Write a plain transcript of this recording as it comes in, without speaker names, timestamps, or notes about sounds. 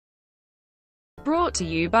Brought to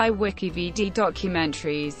you by WikiVidi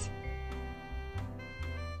Documentaries.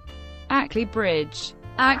 ACKLEY Bridge.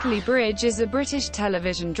 ACKLEY Bridge is a British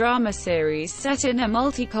television drama series set in a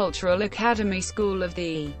multicultural academy school of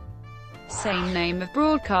the same name of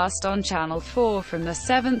broadcast on Channel 4 from the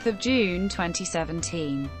 7th of June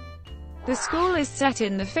 2017. The school is set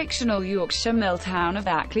in the fictional Yorkshire mill town of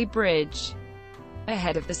ACKLEY Bridge.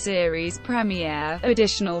 Ahead of the series premiere,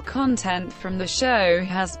 additional content from the show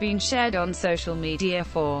has been shared on social media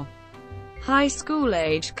for high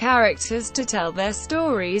school-age characters to tell their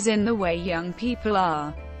stories in the way young people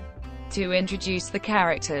are. To introduce the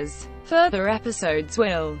characters, further episodes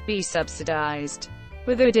will be subsidized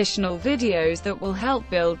with additional videos that will help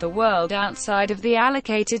build the world outside of the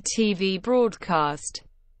allocated TV broadcast.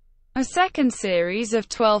 A second series of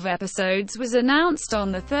 12 episodes was announced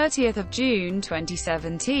on the 30th of June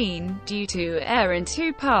 2017, due to air in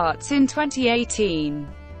 2 parts in 2018.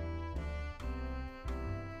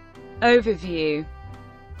 Overview.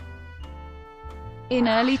 In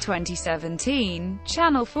early 2017,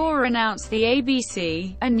 Channel 4 announced the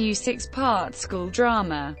ABC, a new 6-part school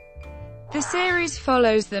drama. The series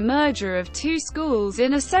follows the merger of 2 schools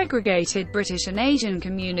in a segregated British and Asian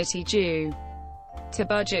community due to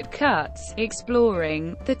budget cuts,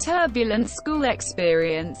 exploring the turbulent school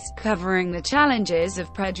experience, covering the challenges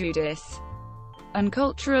of prejudice and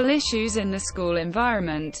cultural issues in the school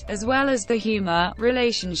environment, as well as the humor,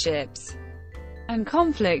 relationships, and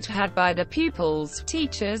conflict had by the pupils,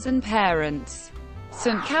 teachers and parents.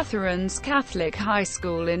 St Catherine's Catholic High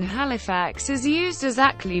School in Halifax is used as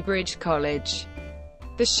ACKLEY Bridge College.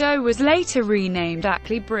 The show was later renamed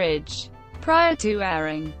ACKLEY Bridge prior to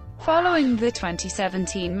airing. Following the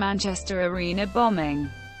 2017 Manchester Arena bombing,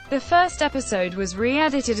 the first episode was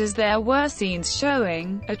re-edited as there were scenes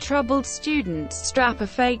showing a troubled student strap a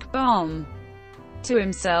fake bomb to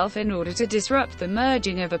himself in order to disrupt the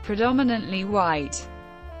merging of a predominantly white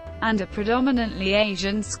and a predominantly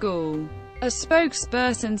Asian school. A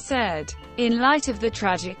spokesperson said, "In light of the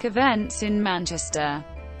tragic events in Manchester,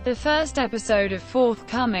 the first episode of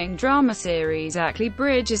forthcoming drama series ACKLEY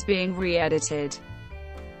Bridge is being re-edited."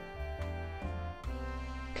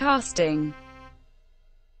 Casting.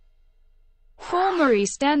 Former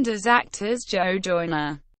EastEnders actors Joe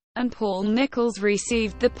Joyner and Paul Nicholls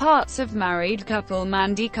received the parts of married couple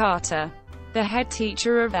Mandy Carter, the head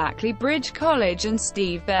teacher of ACKLEY Bridge College, and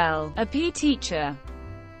Steve Bell, a PE teacher.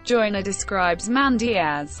 Joyner describes Mandy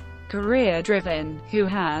as career-driven, who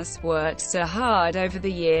has worked so hard over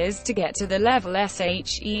the years to get to the level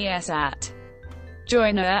SHES at.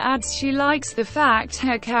 Joyner adds she likes the fact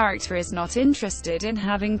her character is not interested in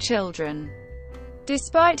having children.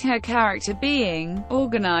 Despite her character being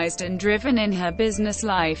organized and driven in her business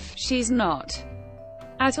life, she's not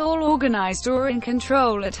at all organized or in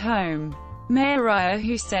control at home. Mariah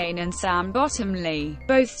Hussein and Sam Bottomley,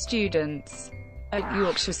 both students at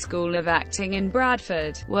Yorkshire School of Acting in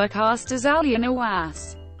Bradford, were cast as Alia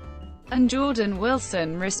Nawaz and Jordan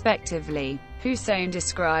Wilson respectively. Hussein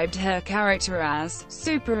described her character as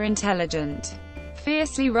super intelligent,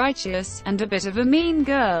 fiercely righteous, and a bit of a mean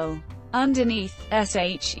girl. Underneath,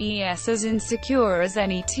 SHES as insecure as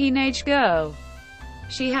any teenage girl.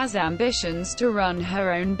 She has ambitions to run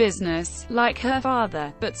her own business, like her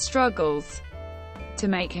father, but struggles to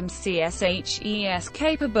make him see SHES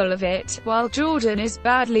capable of it, while Jordan is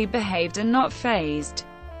badly behaved and not fazed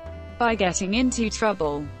by getting into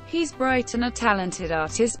trouble. He's bright and a talented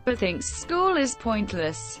artist, but thinks school is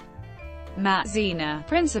pointless. Matt Zena,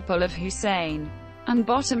 principal of Hussein and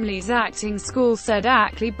Bottomley's acting school, said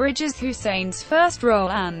ACKLEY Bridge is Hussein's first role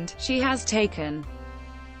and she has taken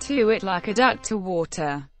to it like a duck to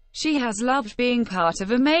water. She has loved being part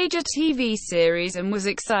of a major TV series and was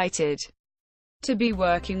excited to be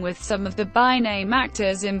working with some of the by-name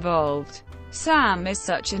actors involved. Sam is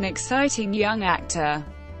such an exciting young actor.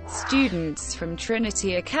 Students from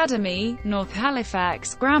Trinity Academy, North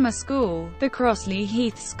Halifax Grammar School, the Crossley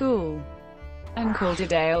Heath School, and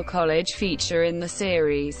Calderdale College feature in the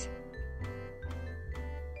series.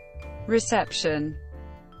 Reception.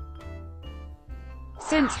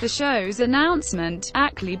 Since the show's announcement,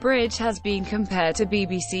 ACKLEY Bridge has been compared to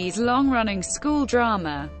BBC's long-running school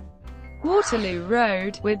drama Waterloo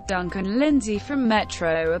Road, with Duncan Lindsay from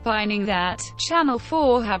Metro opining that Channel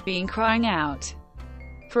 4 have been crying out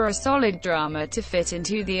for a solid drama to fit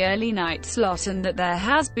into the early night slot and that there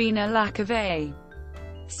has been a lack of a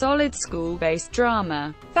solid school-based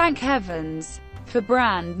drama. Thank heavens for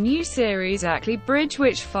brand new series ACKLEY Bridge,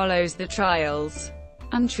 which follows the trials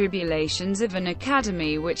and tribulations of an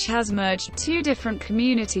academy which has merged 2 different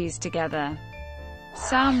communities together.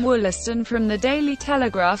 Sam Wollaston from the Daily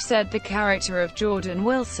Telegraph said the character of Jordan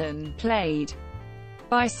Wilson, played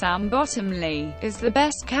by Sam Bottomley, is the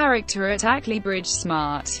best character at Ackley Bridge.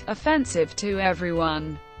 Smart, offensive to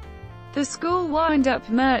everyone. The school wind-up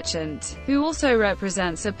merchant, who also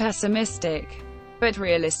represents a pessimistic but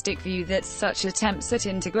realistic view that such attempts at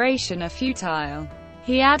integration are futile.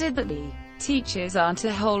 He added that the teachers aren't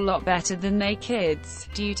a whole lot better than they kids,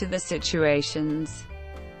 due to the situations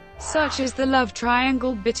such as the love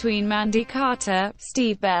triangle between Mandy Carter,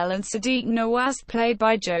 Steve Bell and Sadiq Nawaz, played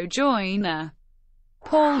by Joe Joyner,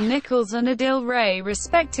 Paul Nichols and Adil Ray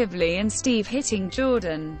respectively, and Steve hitting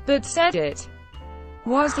Jordan, but said it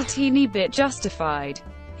was a teeny bit justified.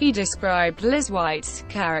 He described Liz White's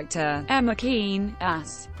character, Emma Keane,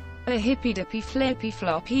 as a hippy-dippy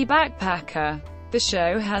flippy-floppy backpacker. The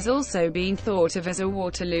show has also been thought of as a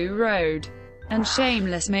Waterloo Road and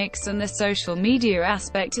Shameless mix, and the social media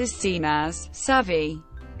aspect is seen as savvy.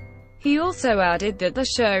 He also added that the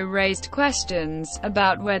show raised questions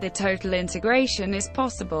about whether total integration is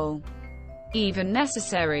possible, even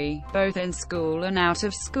necessary, both in school and out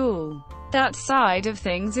of school. That side of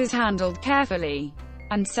things is handled carefully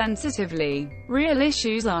and sensitively. Real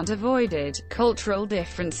issues aren't avoided, cultural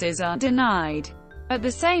differences aren't denied. At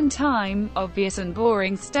the same time, obvious and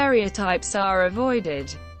boring stereotypes are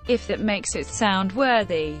avoided. If that makes it sound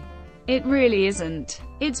worthy, it really isn't.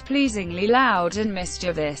 It's pleasingly loud and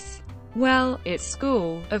mischievous. Well, it's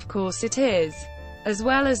school, of course it is. As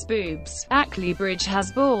well as boobs, Ackley Bridge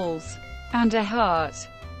has balls and a heart.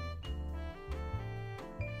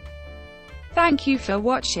 Thank you for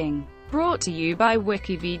watching. Brought to you by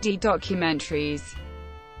WikiVidi Documentaries.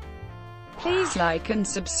 Please like and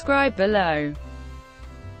subscribe below.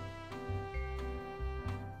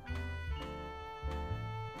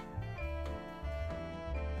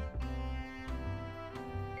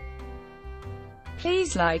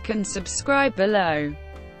 Please like and subscribe below.